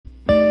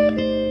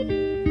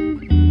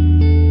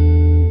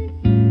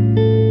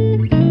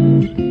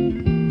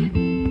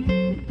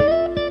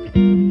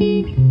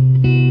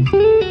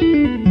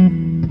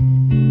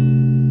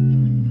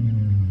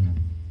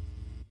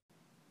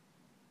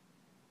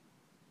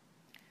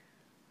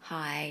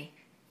Hi,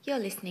 you're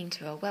listening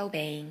to A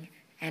Wellbeing,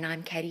 and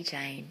I'm Katie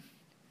Jane.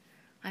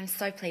 I'm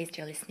so pleased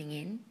you're listening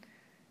in.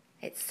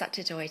 It's such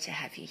a joy to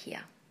have you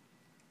here.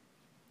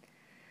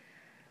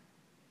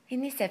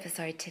 In this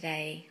episode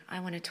today,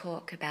 I want to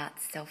talk about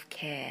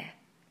self-care,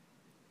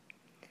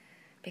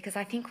 because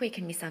I think we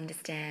can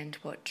misunderstand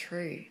what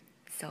true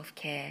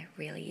self-care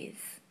really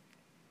is.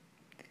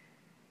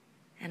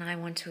 And I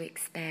want to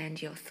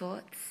expand your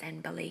thoughts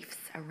and beliefs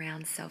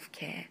around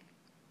self-care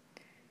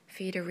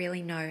for you to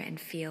really know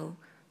and feel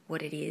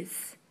what it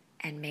is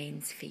and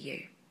means for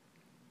you.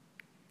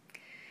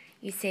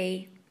 You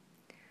see,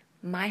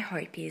 my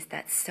hope is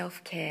that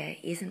self-care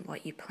isn't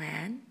what you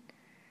plan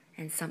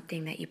and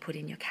something that you put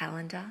in your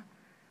calendar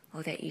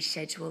or that you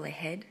schedule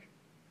ahead.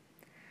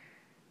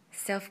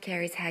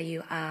 Self-care is how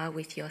you are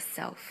with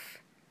yourself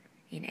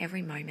in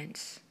every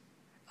moment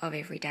of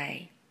every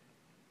day,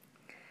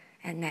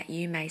 and that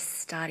you may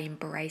start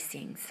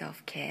embracing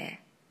self-care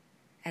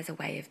as a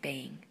way of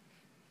being,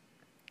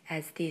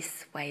 as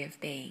this way of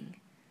being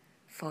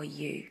for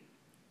you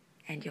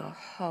and your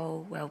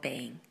whole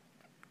well-being.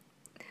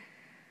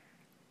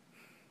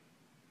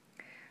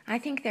 I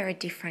think there are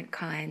different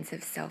kinds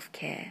of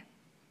self-care.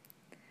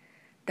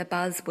 The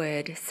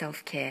buzzword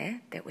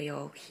self-care that we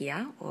all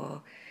hear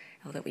or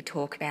that we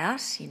talk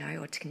about,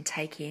 or can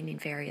take in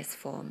various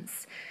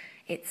forms,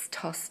 it's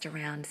tossed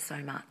around so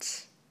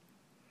much.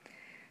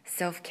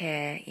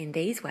 Self-care in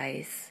these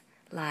ways,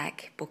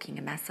 like booking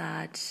a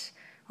massage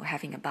or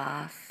having a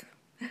bath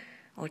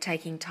or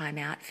taking time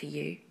out for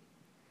you.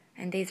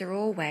 And these are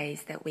all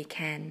ways that we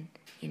can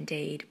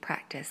indeed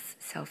practice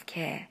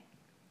self-care.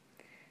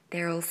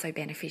 They're also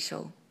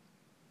beneficial.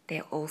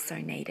 They're also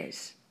needed.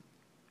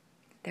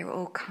 There are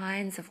all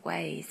kinds of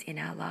ways in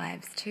our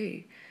lives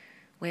too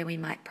where we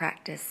might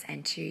practice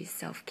and choose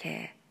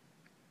self-care.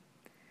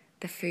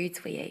 The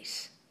foods we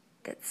eat,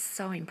 that's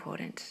so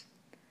important.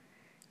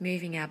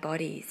 Moving our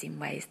bodies in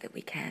ways that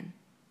we can,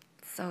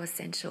 so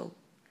essential.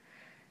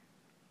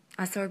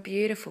 I saw a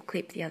beautiful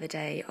clip the other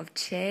day of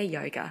chair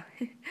yoga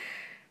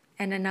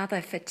and another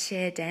for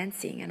chair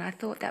dancing, and I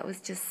thought that was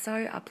just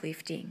so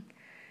uplifting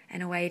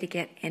and a way to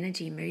get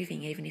energy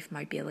moving, even if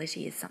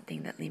mobility is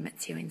something that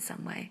limits you in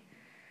some way.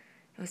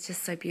 It was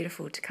just so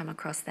beautiful to come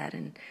across that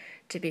and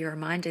to be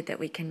reminded that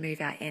we can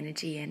move our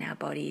energy and our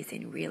bodies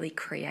in really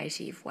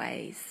creative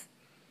ways.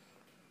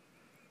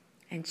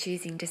 And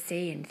choosing to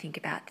see and think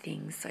about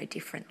things so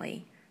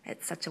differently,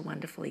 it's such a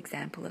wonderful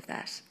example of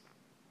that.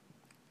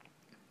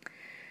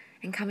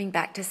 And coming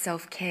back to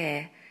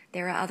self-care,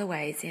 there are other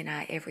ways in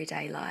our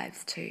everyday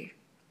lives too.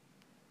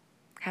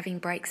 Having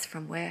breaks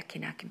from work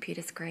in our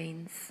computer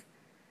screens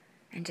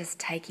and just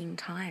taking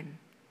time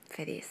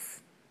for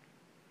this.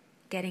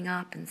 Getting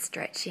up and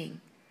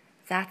stretching,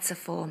 that's a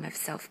form of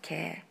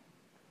self-care.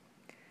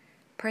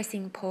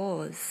 Pressing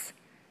pause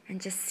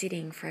and just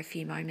sitting for a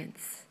few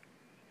moments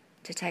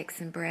to take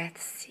some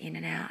breaths in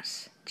and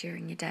out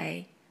during your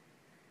day,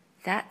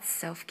 that's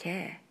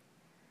self-care.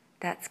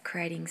 That's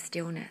creating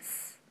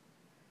stillness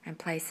and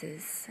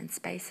places and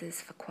spaces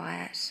for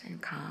quiet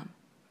and calm.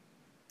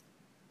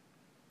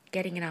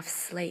 Getting enough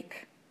sleep,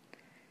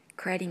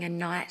 creating a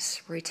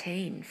night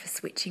routine for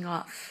switching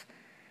off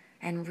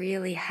and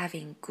really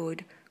having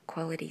good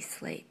quality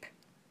sleep.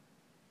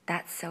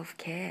 That's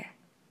self-care.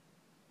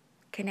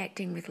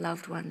 Connecting with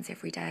loved ones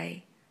every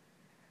day.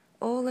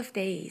 All of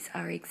these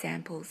are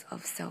examples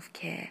of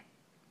self-care.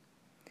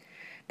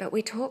 But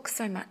we talk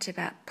so much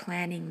about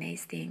planning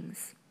these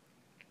things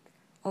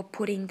or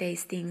putting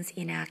these things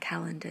in our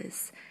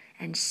calendars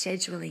and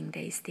scheduling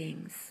these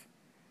things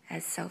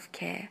as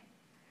self-care.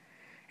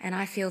 And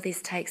I feel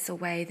this takes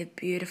away the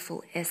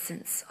beautiful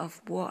essence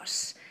of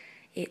what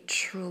it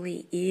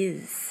truly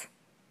is.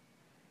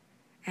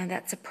 And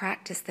that's a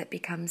practice that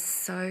becomes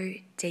so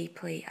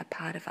deeply a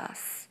part of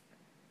us,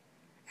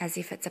 as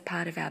if it's a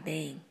part of our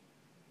being.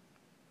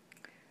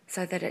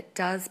 So that it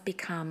does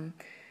become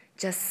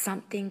just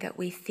something that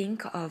we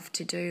think of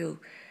to do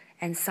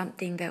and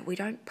something that we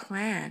don't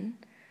plan,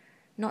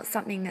 not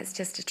something that's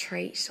just a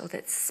treat or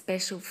that's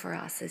special for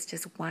us as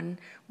just one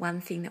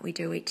thing that we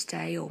do each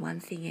day or one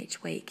thing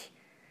each week.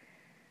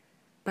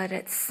 But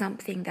it's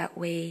something that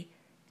we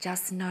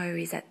just know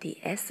is at the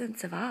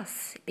essence of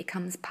us. It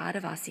becomes part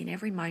of us in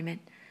every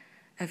moment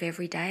of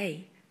every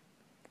day.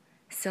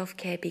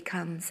 Self-care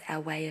becomes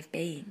our way of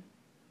being,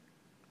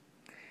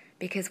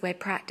 because we're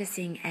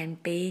practicing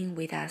and being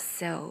with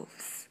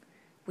ourselves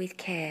with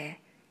care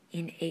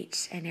in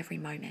each and every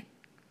moment.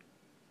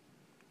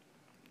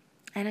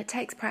 And it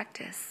takes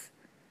practice.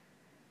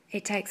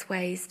 It takes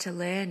ways to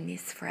learn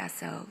this for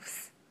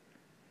ourselves,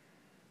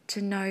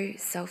 to know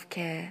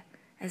self-care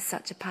as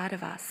such a part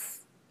of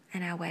us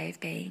and our way of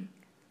being.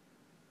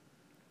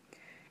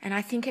 And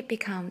I think it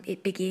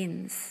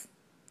begins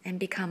and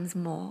becomes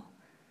more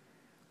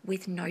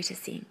with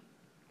noticing,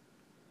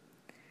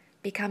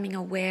 becoming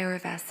aware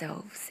of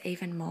ourselves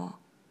even more,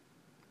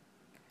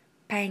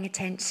 paying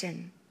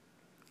attention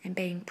and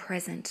being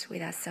present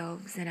with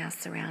ourselves and our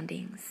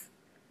surroundings,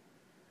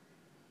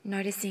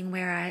 noticing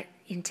where our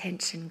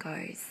intention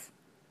goes,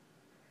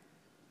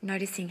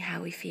 noticing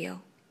how we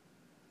feel,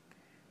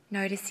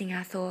 noticing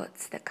our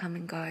thoughts that come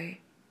and go,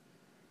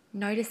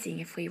 noticing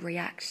if we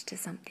react to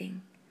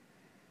something,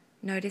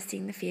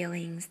 noticing the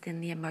feelings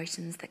and the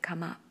emotions that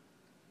come up,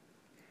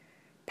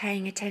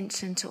 paying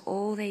attention to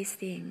all these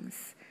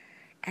things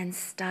and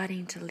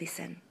starting to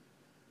listen.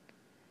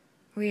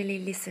 Really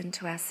listen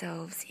to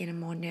ourselves in a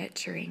more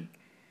nurturing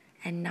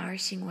and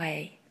nourishing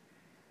way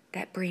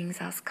that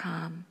brings us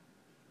calm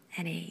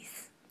and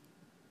ease.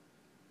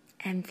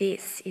 And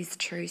this is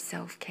true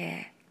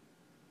self-care.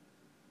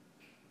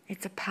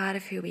 It's a part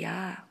of who we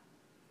are,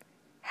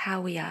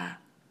 how we are,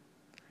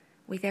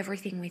 with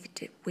everything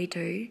we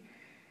do,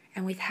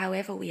 and with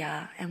however we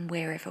are and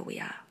wherever we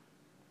are.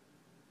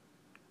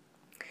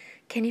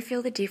 Can you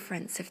feel the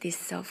difference of this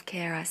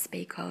self-care I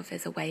speak of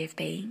as a way of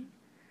being?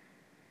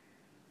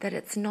 That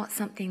it's not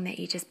something that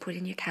you just put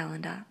in your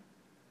calendar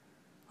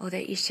or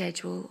that you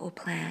schedule or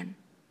plan.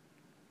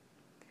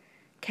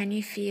 Can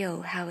you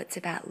feel how it's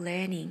about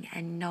learning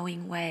and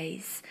knowing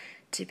ways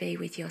to be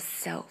with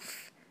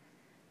yourself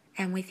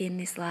and within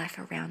this life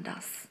around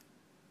us,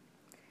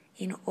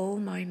 in all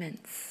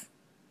moments,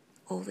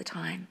 all the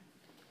time?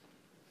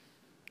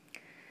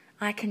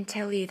 I can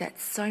tell you that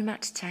so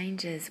much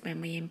changes when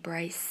we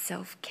embrace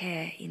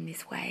self-care in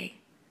this way.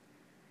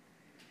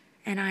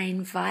 And I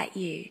invite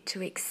you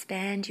to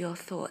expand your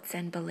thoughts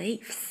and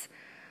beliefs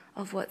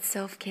of what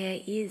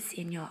self-care is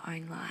in your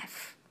own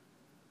life,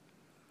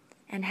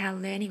 and how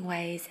learning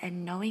ways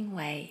and knowing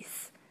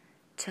ways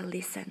to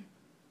listen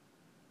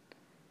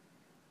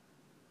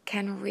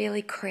can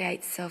really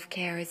create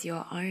self-care as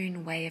your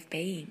own way of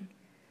being,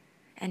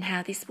 and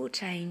how this will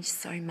change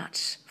so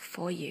much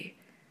for you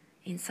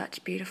in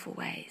such beautiful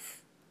ways.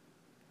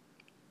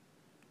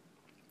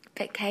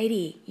 But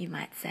Katie, you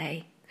might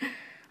say,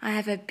 I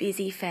have a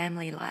busy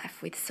family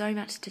life with so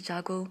much to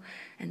juggle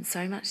and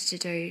so much to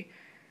do.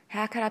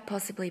 How could I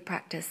possibly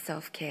practice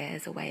self-care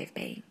as a way of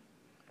being?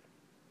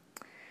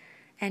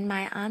 And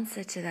my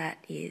answer to that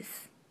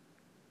is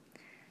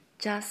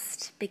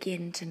just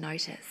begin to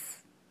notice.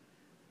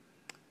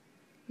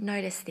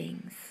 Notice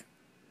things.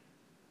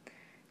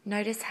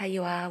 Notice how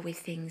you are with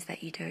things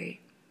that you do.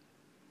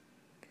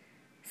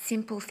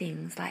 Simple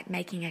things like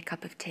making a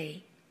cup of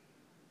tea.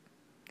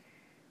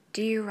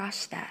 Do you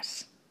rush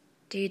that?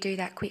 Do you do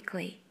that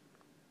quickly?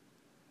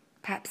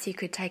 Perhaps you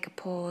could take a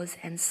pause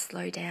and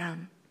slow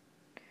down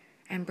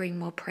and bring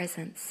more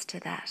presence to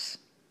that.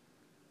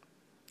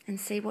 And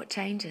see what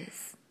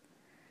changes.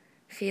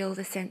 Feel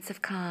the sense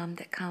of calm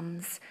that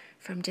comes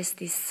from just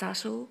this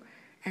subtle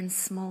and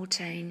small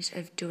change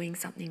of doing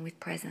something with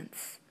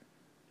presence,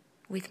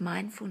 with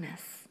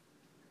mindfulness,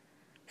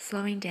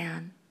 slowing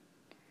down,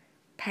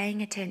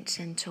 paying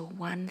attention to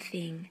one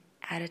thing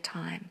at a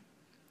time.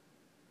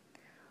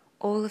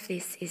 All of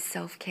this is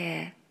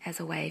self-care as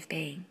a way of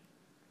being.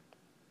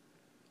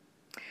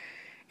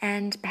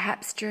 And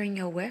perhaps during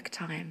your work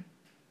time,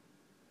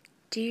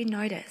 do you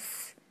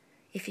notice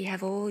if you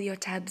have all your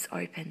tabs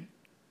open,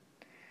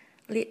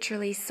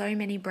 literally so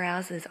many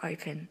browsers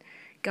open,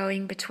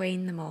 going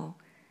between them all,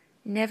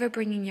 never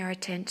bringing your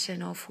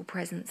attention or full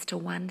presence to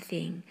one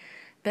thing,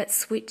 but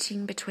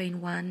switching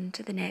between one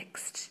to the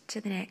next,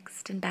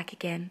 and back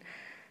again,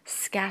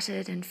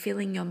 scattered and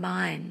filling your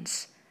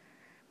mind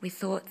with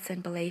thoughts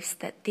and beliefs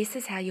that this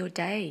is how your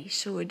day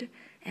should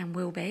and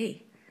will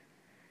be,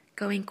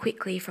 going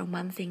quickly from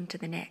one thing to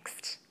the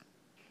next,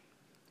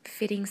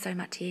 fitting so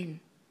much in,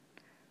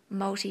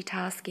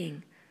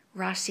 multitasking,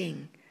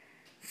 rushing,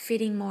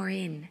 fitting more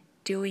in,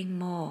 doing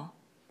more,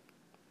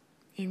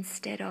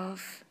 instead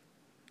of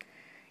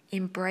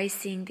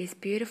embracing this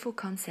beautiful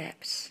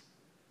concept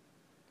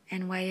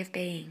and way of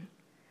being,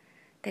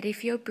 that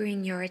if you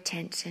bring your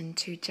attention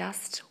to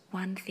just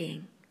one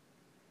thing,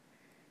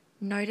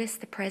 notice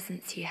the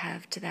presence you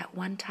have to that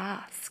one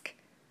task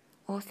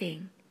or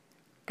thing,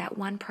 that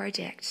one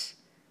project,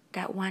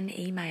 that one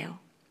email,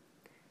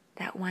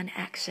 that one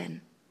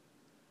action,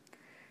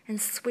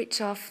 and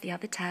switch off the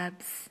other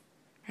tabs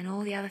and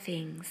all the other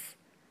things,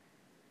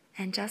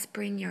 and just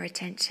bring your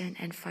attention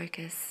and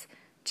focus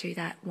to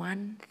that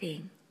one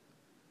thing.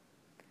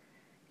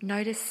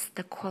 Notice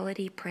the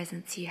quality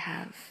presence you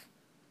have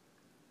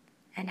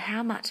and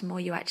how much more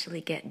you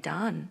actually get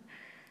done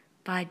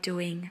by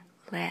doing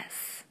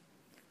less,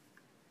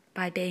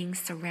 by being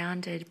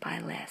surrounded by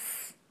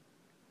less,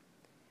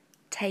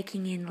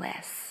 taking in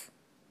less,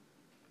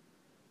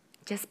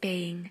 just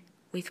being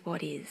with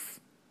what is.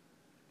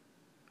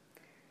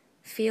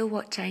 Feel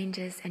what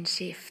changes and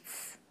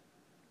shifts,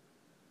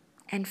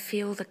 and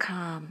feel the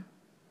calm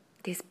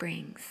this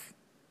brings.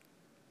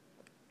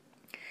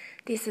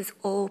 This is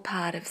all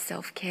part of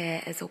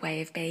self-care as a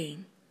way of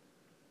being.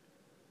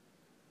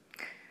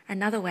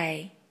 Another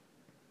way,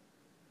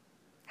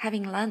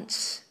 having a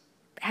lunch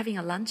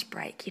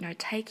break,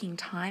 taking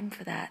time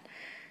for that,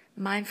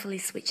 mindfully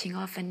switching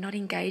off and not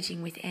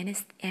engaging with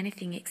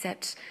anything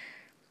except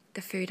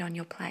the food on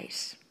your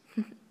plate.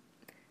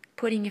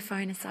 Putting your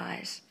phone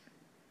aside,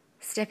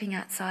 stepping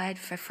outside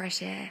for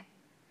fresh air.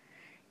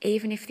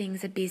 Even if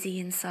things are busy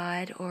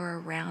inside or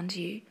around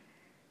you,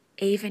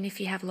 even if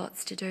you have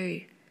lots to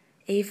do,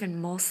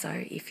 even more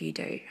so if you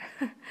do.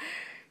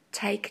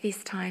 Take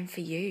this time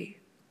for you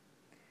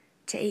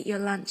to eat your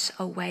lunch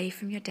away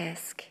from your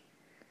desk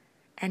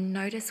and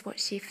notice what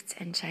shifts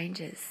and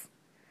changes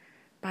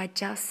by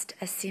just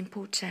a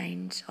simple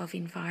change of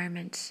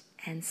environment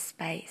and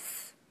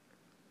space.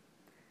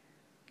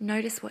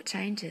 Notice what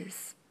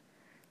changes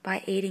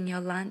by eating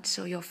your lunch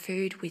or your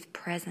food with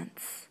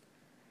presence,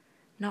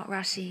 not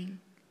rushing,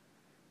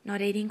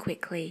 not eating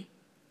quickly,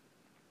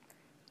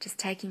 just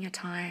taking your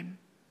time,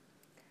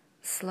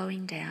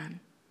 slowing down,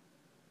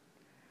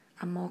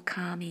 a more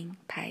calming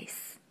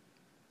pace.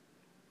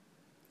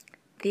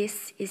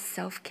 This is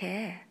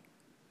self-care,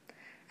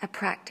 a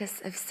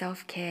practice of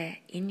self-care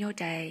in your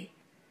day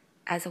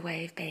as a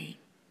way of being.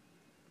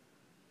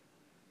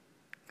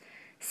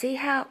 See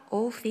how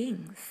all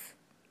things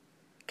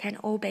can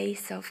all be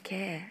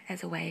self-care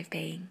as a way of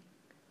being.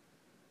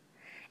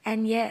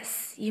 And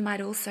yes, you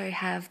might also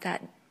have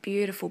that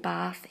beautiful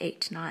bath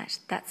each night.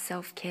 That's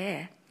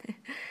self-care.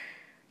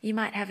 You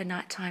might have a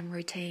nighttime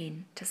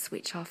routine to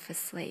switch off for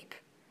sleep.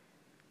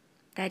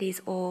 That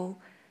is all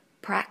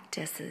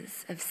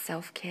practices of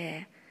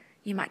self-care.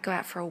 You might go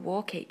out for a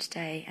walk each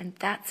day, and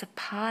that's a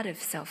part of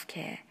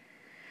self-care.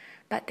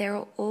 But there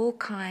are all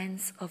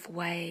kinds of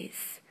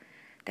ways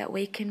that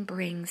we can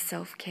bring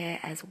self-care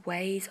as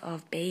ways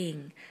of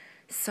being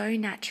so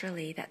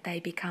naturally that they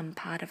become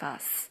part of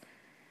us,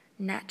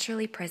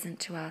 naturally present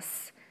to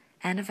us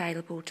and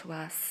available to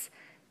us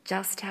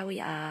just how we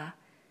are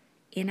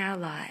in our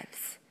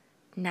lives,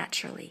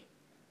 naturally.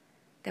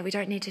 That we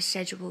don't need to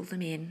schedule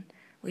them in,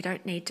 we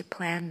don't need to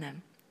plan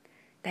them.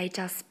 They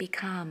just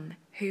become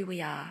who we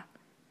are,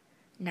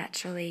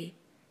 naturally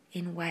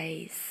in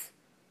ways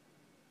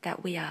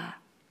that we are.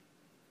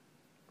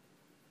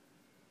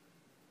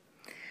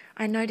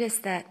 I notice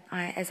that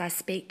as I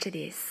speak to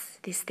this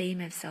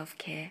theme of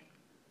self-care,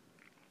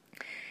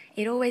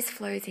 it always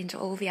flows into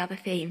all the other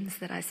themes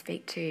that I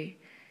speak to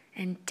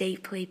and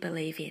deeply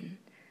believe in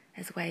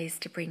as ways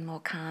to bring more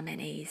calm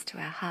and ease to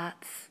our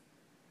hearts,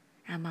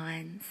 our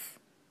minds,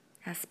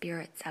 our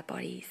spirits, our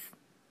bodies,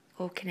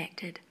 all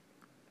connected.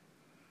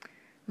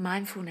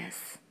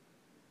 Mindfulness,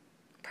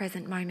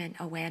 present moment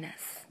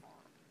awareness,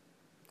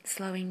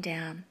 slowing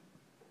down,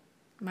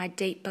 my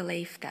deep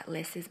belief that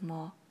less is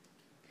more,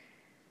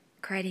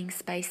 creating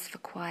space for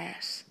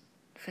quiet,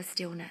 for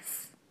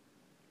stillness.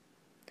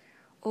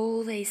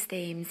 All these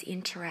themes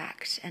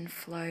interact and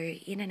flow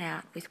in and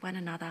out with one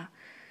another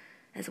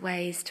as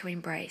ways to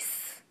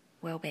embrace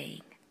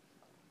well-being.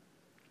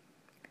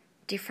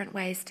 Different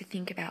ways to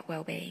think about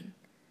well-being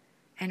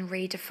and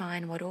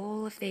redefine what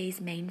all of these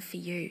mean for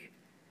you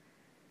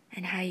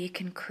and how you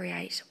can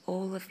create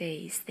all of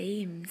these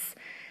themes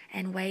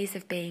and ways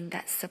of being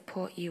that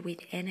support you with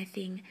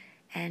anything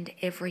and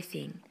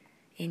everything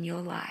in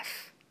your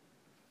life.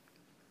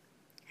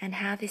 And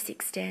how this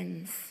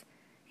extends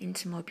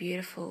into more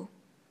beautiful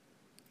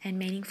and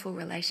meaningful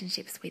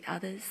relationships with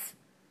others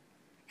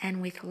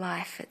and with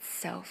life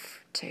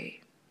itself too.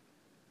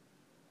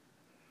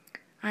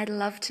 I'd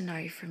love to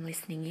know from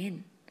listening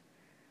in,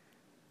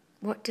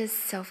 what does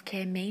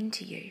self-care mean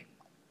to you?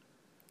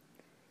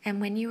 And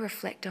when you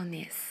reflect on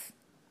this,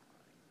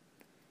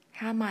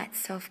 how might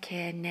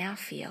self-care now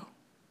feel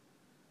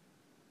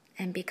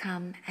and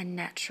become a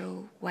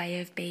natural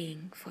way of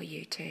being for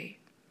you too?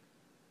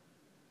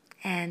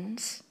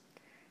 And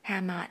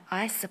how might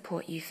I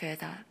support you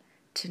further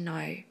to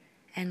know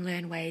and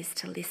learn ways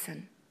to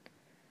listen,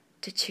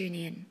 to tune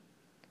in,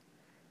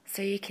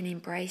 so you can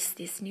embrace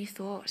this new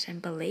thought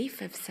and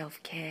belief of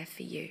self-care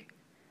for you?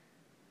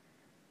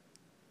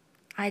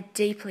 I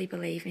deeply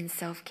believe in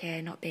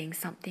self-care not being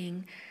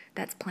something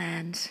that's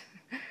planned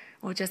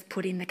or just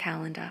put in the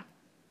calendar.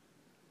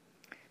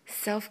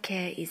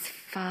 Self-care is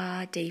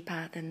far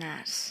deeper than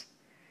that.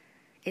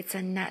 It's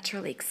a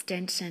natural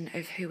extension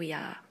of who we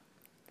are.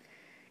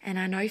 And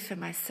I know for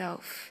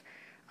myself,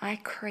 I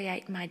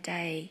create my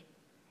day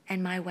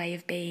and my way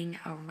of being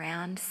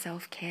around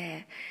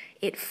self-care.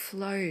 It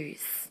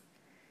flows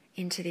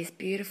into this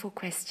beautiful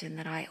question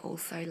that I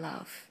also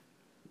love.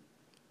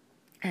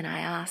 And I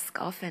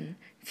ask often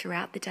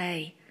throughout the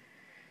day,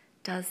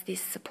 does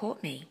this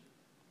support me?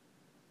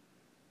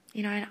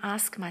 You know, and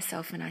ask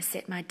myself when I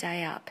set my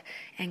day up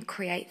and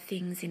create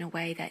things in a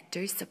way that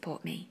do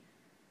support me.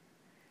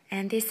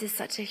 And this is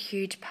such a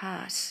huge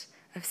part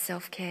of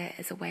self-care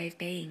as a way of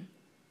being.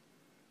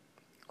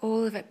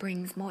 All of it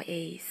brings more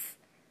ease,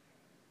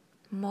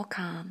 more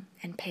calm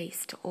and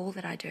peace to all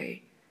that I do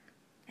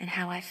and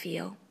how I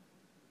feel.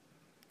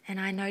 And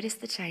I notice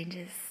the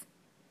changes,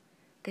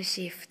 the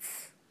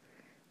shifts,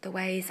 the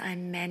ways I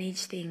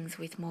manage things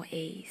with more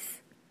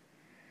ease,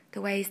 the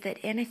ways that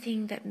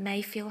anything that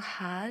may feel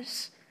hard,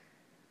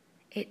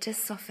 it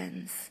just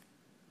softens.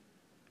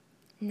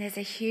 And there's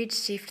a huge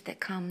shift that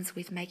comes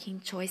with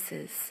making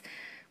choices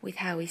with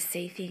how we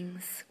see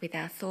things, with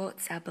our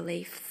thoughts, our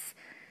beliefs,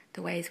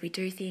 the ways we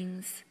do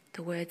things,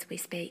 the words we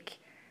speak,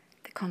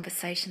 the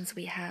conversations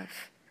we have,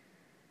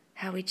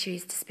 how we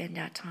choose to spend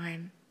our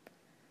time,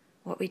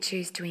 what we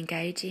choose to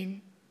engage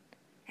in,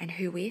 and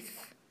who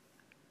with,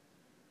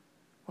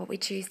 what we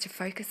choose to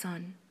focus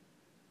on,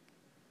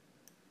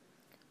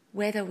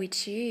 whether we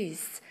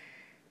choose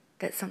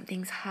that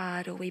something's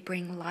hard or we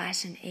bring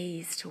light and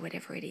ease to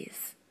whatever it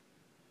is.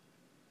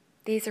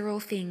 These are all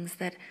things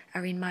that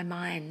are in my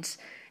mind,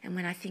 and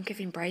when I think of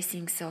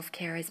embracing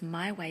self-care as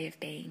my way of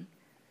being,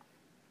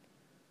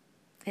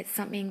 it's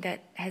something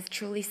that has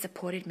truly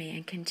supported me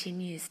and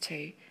continues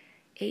to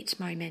each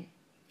moment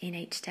in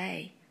each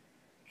day.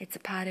 It's a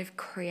part of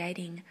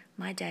creating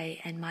my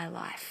day and my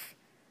life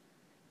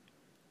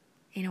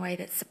in a way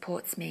that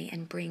supports me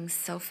and brings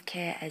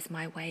self-care as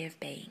my way of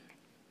being.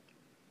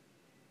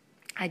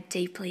 I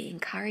deeply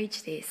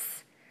encourage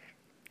this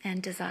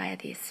and desire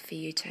this for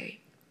you too.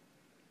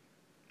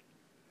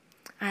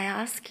 I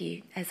ask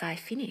you as I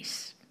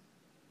finish,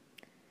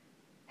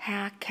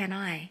 how can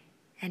I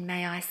and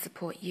may I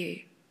support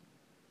you?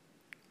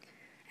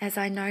 As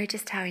I know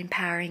just how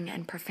empowering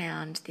and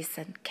profound this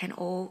can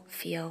all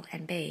feel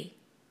and be.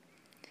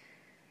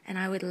 And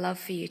I would love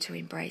for you to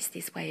embrace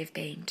this way of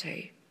being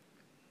too.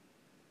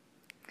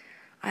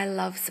 I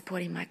love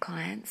supporting my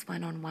clients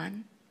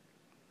one-on-one.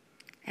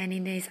 And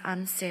in these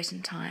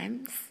uncertain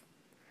times,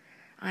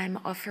 I'm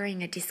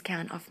offering a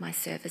discount off my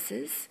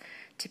services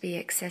to be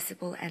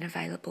accessible and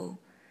available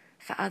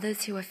for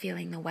others who are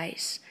feeling the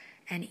weight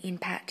and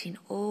impact in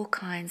all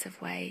kinds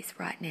of ways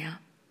right now.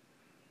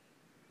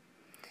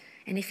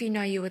 And if you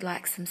know you would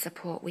like some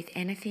support with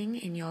anything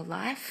in your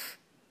life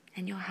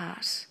and your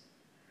heart,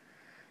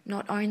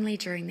 not only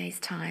during these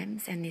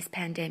times and this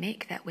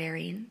pandemic that we're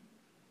in,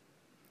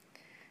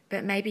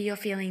 but maybe you're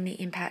feeling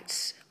the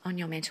impact on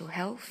your mental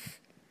health,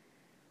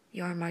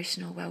 your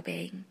emotional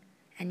well-being,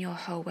 and your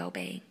whole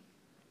well-being.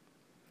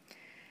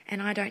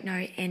 And I don't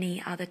know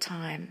any other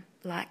time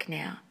like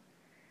now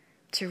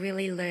to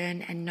really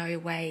learn and know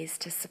ways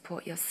to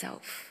support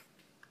yourself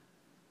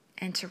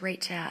and to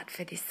reach out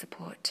for this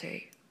support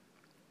too.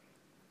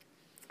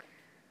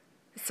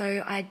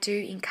 So I do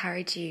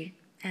encourage you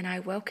and I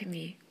welcome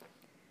you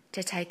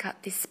to take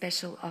up this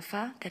special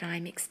offer that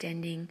I'm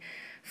extending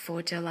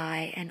for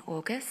July and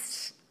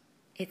August.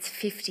 It's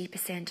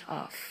 50%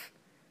 off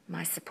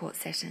my support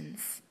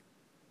sessions.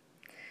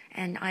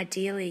 And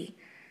ideally,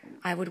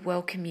 I would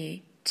welcome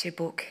you to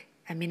book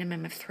a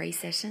minimum of 3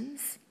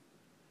 sessions.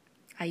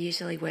 I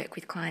usually work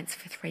with clients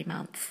for 3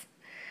 months,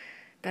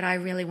 but I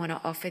really want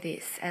to offer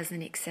this as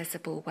an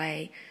accessible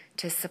way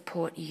to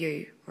support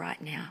you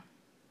right now.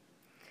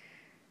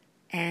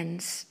 And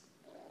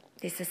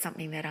this is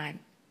something that I'm,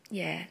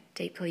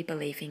 deeply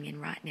believing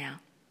in right now.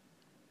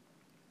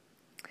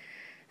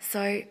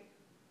 So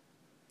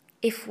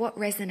if what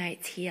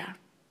resonates here,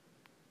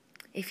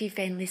 if you've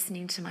been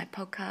listening to my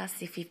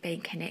podcast, if you've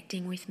been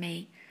connecting with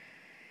me,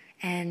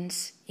 and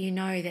you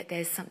know that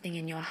there's something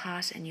in your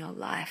heart and your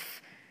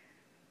life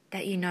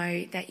that you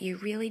know that you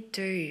really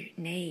do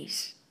need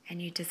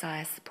and you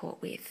desire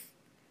support with,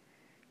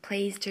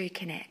 please do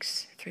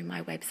connect through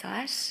my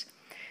website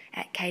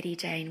at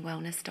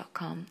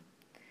katiejanewellness.com,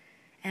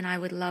 and I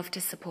would love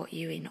to support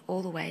you in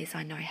all the ways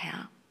I know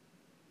how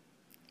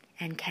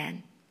and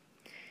can,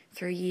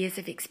 through years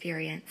of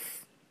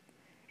experience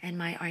and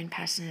my own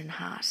passion and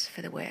heart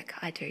for the work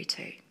I do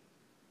too.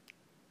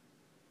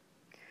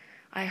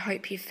 I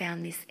hope you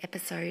found this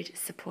episode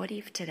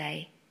supportive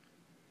today.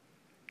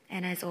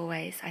 And as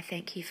always, I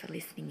thank you for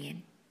listening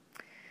in.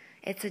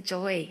 It's a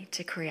joy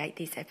to create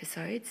these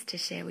episodes to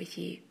share with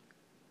you.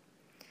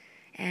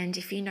 And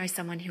if you know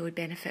someone who would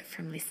benefit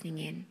from listening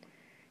in,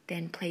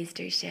 then please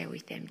do share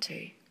with them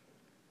too.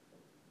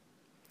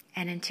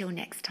 And until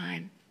next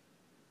time,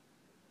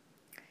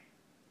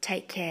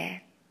 take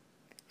care.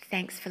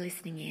 Thanks for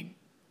listening in,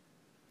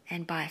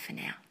 and bye for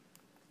now.